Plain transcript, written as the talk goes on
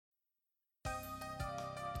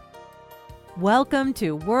Welcome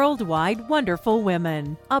to Worldwide Wonderful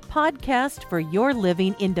Women, a podcast for your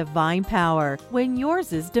living in divine power when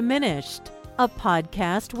yours is diminished. A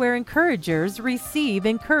podcast where encouragers receive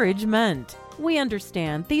encouragement. We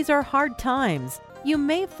understand these are hard times. You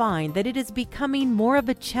may find that it is becoming more of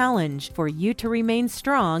a challenge for you to remain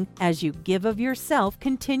strong as you give of yourself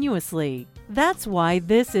continuously. That's why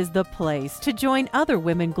this is the place to join other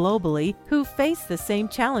women globally who face the same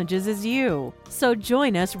challenges as you. So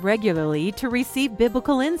join us regularly to receive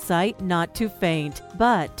biblical insight, not to faint,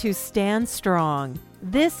 but to stand strong.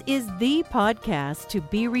 This is the podcast to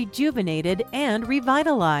be rejuvenated and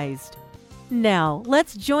revitalized. Now,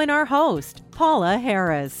 let's join our host, Paula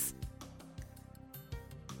Harris.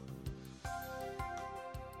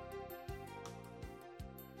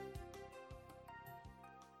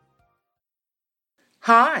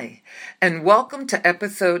 Hi, and welcome to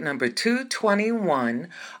episode number 221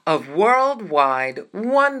 of Worldwide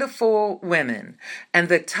Wonderful Women. And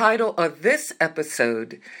the title of this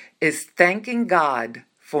episode is Thanking God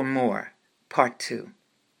for More, Part 2.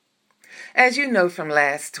 As you know from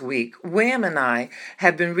last week, William and I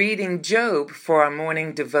have been reading Job for our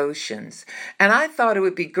morning devotions. And I thought it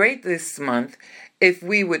would be great this month if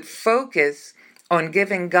we would focus on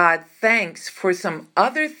giving God thanks for some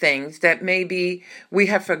other things that maybe we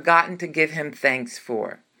have forgotten to give him thanks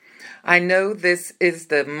for. I know this is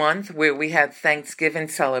the month where we have Thanksgiving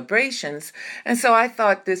celebrations, and so I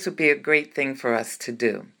thought this would be a great thing for us to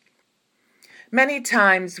do. Many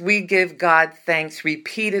times we give God thanks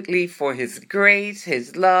repeatedly for his grace,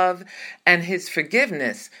 his love, and his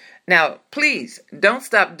forgiveness. Now, please, don't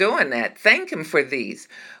stop doing that. Thank him for these.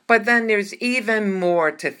 But then there's even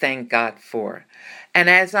more to thank God for. And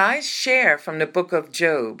as I share from the book of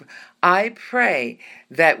Job, I pray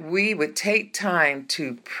that we would take time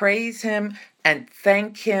to praise him and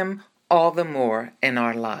thank him all the more in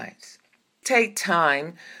our lives. Take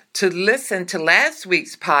time to listen to last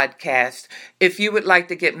week's podcast if you would like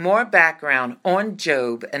to get more background on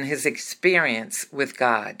Job and his experience with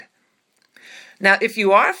God. Now, if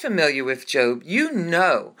you are familiar with Job, you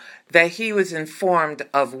know that he was informed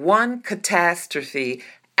of one catastrophe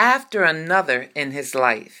after another in his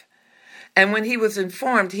life. And when he was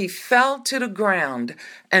informed, he fell to the ground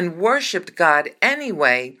and worshiped God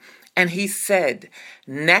anyway. And he said,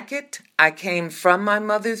 "Naked I came from my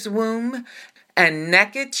mother's womb, and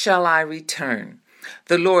naked shall I return.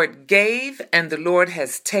 The Lord gave, and the Lord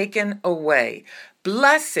has taken away.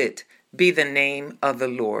 Blessed be the name of the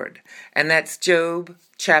Lord." And that's Job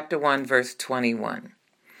chapter 1, verse 21.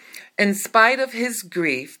 In spite of his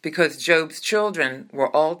grief, because Job's children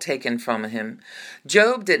were all taken from him,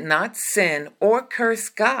 Job did not sin or curse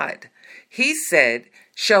God. He said,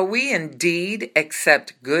 "Shall we indeed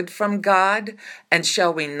accept good from God, and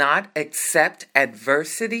shall we not accept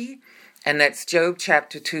adversity?" And that's Job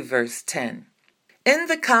chapter 2, verse 10. In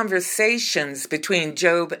the conversations between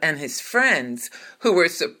Job and his friends, who were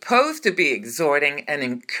supposed to be exhorting and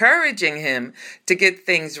encouraging him to get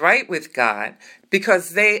things right with God,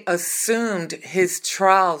 because they assumed his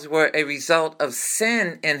trials were a result of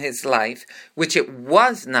sin in his life, which it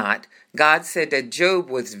was not. God said that Job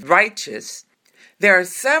was righteous. There are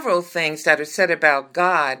several things that are said about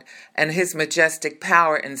God and his majestic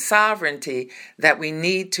power and sovereignty that we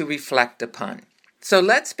need to reflect upon. So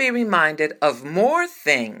let's be reminded of more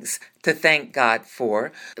things to thank God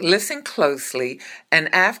for. Listen closely,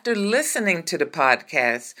 and after listening to the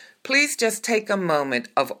podcast, please just take a moment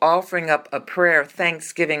of offering up a prayer of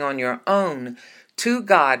thanksgiving on your own to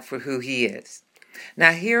God for who he is.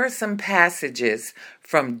 Now here are some passages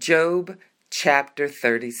from Job chapter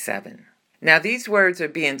 37. Now these words are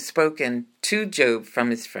being spoken to Job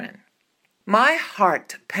from his friend. "My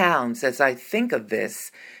heart pounds as I think of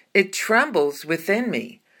this. It trembles within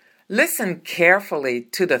me. Listen carefully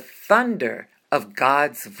to the thunder of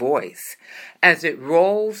God's voice as it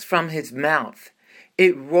rolls from his mouth.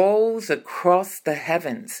 It rolls across the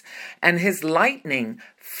heavens, and his lightning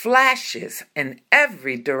flashes in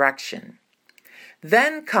every direction.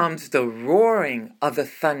 Then comes the roaring of the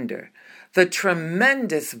thunder, the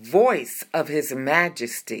tremendous voice of his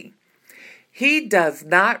majesty. He does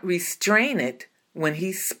not restrain it when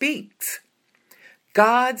he speaks.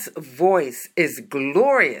 God's voice is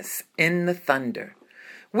glorious in the thunder.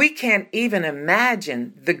 We can't even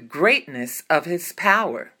imagine the greatness of his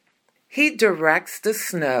power. He directs the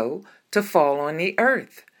snow to fall on the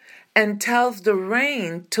earth and tells the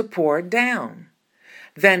rain to pour down.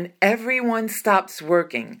 Then everyone stops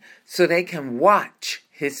working so they can watch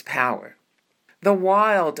his power. The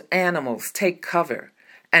wild animals take cover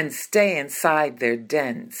and stay inside their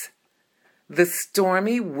dens. The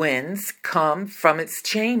stormy winds come from its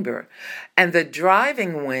chamber, and the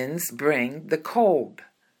driving winds bring the cold.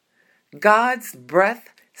 God's breath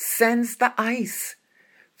sends the ice,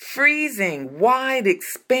 freezing wide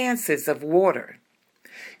expanses of water.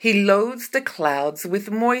 He loads the clouds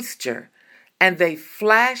with moisture, and they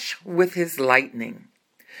flash with his lightning.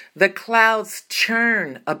 The clouds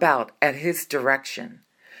churn about at his direction.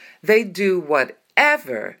 They do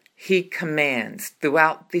whatever he commands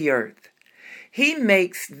throughout the earth. He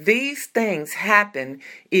makes these things happen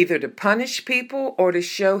either to punish people or to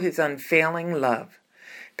show his unfailing love.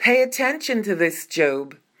 Pay attention to this,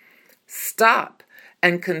 Job. Stop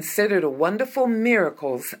and consider the wonderful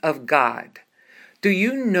miracles of God. Do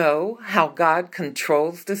you know how God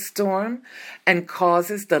controls the storm and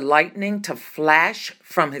causes the lightning to flash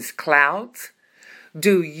from his clouds?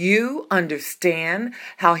 Do you understand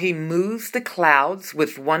how he moves the clouds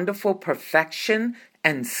with wonderful perfection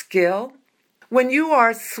and skill? When you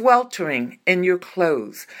are sweltering in your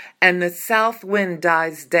clothes and the south wind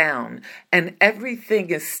dies down and everything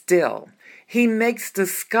is still, he makes the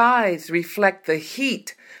skies reflect the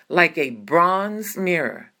heat like a bronze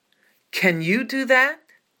mirror. Can you do that?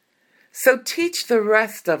 So teach the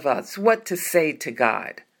rest of us what to say to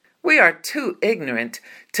God. We are too ignorant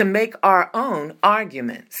to make our own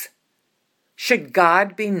arguments. Should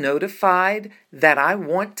God be notified that I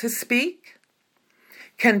want to speak?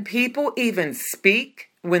 Can people even speak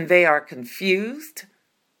when they are confused?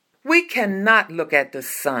 We cannot look at the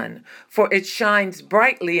sun, for it shines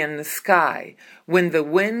brightly in the sky when the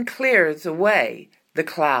wind clears away the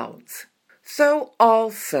clouds. So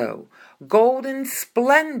also, golden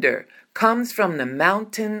splendor comes from the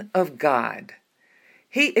mountain of God.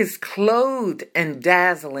 He is clothed in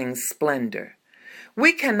dazzling splendor.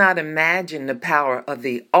 We cannot imagine the power of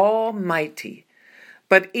the Almighty,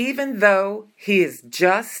 but even though he is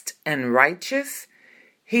just and righteous,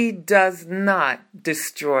 he does not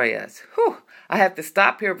destroy us. I have to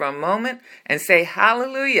stop here for a moment and say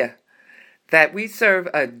hallelujah, that we serve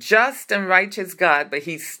a just and righteous God, but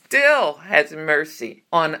he still has mercy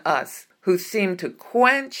on us who seem to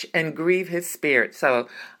quench and grieve his spirit. So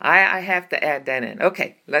I have to add that in.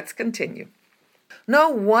 Okay, let's continue. No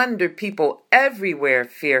wonder people everywhere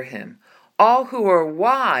fear him. All who are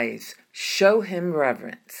wise show him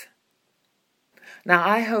reverence. Now,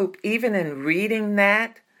 I hope even in reading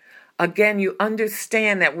that, again, you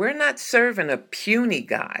understand that we're not serving a puny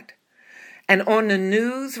God. And on the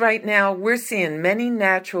news right now, we're seeing many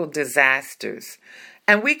natural disasters.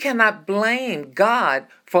 And we cannot blame God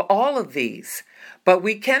for all of these, but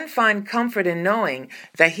we can find comfort in knowing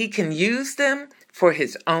that he can use them for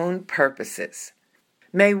his own purposes.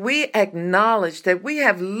 May we acknowledge that we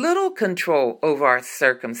have little control over our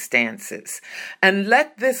circumstances, and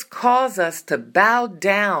let this cause us to bow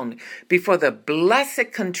down before the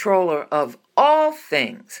blessed controller of all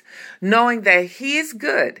things, knowing that he is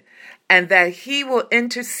good and that he will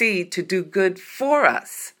intercede to do good for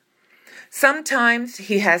us. Sometimes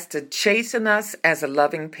he has to chasten us as a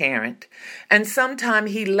loving parent, and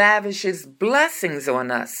sometimes he lavishes blessings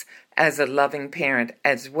on us as a loving parent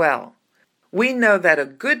as well. We know that a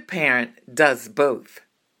good parent does both.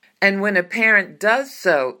 And when a parent does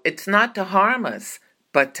so, it's not to harm us,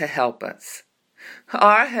 but to help us.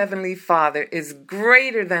 Our Heavenly Father is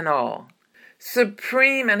greater than all,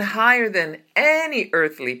 supreme and higher than any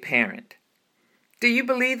earthly parent. Do you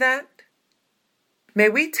believe that? May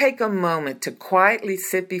we take a moment to quietly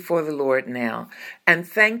sit before the Lord now and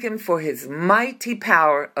thank him for his mighty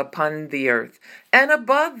power upon the earth and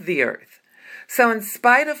above the earth. So in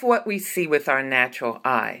spite of what we see with our natural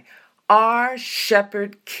eye, our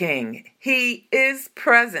Shepherd King, he is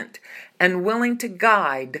present and willing to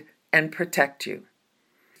guide and protect you.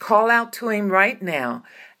 Call out to him right now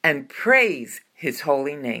and praise his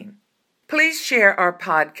holy name. Please share our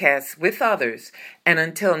podcast with others. And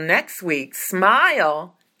until next week,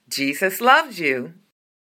 smile. Jesus loves you.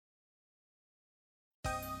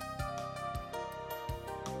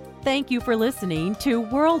 Thank you for listening to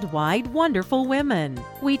Worldwide Wonderful Women.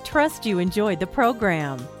 We trust you enjoyed the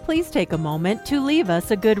program. Please take a moment to leave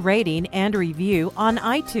us a good rating and review on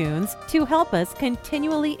iTunes to help us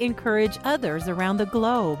continually encourage others around the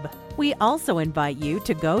globe. We also invite you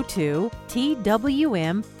to go to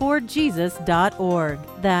twmforjesus.org.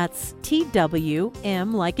 That's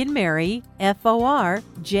TWM like in Mary,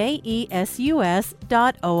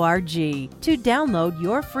 FORJESUS.org to download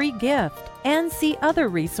your free gift and see other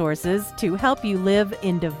resources to help you live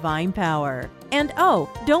in divine power. And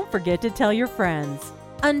don't forget to tell your friends.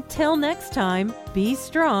 Until next time, be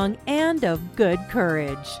strong and of good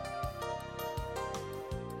courage.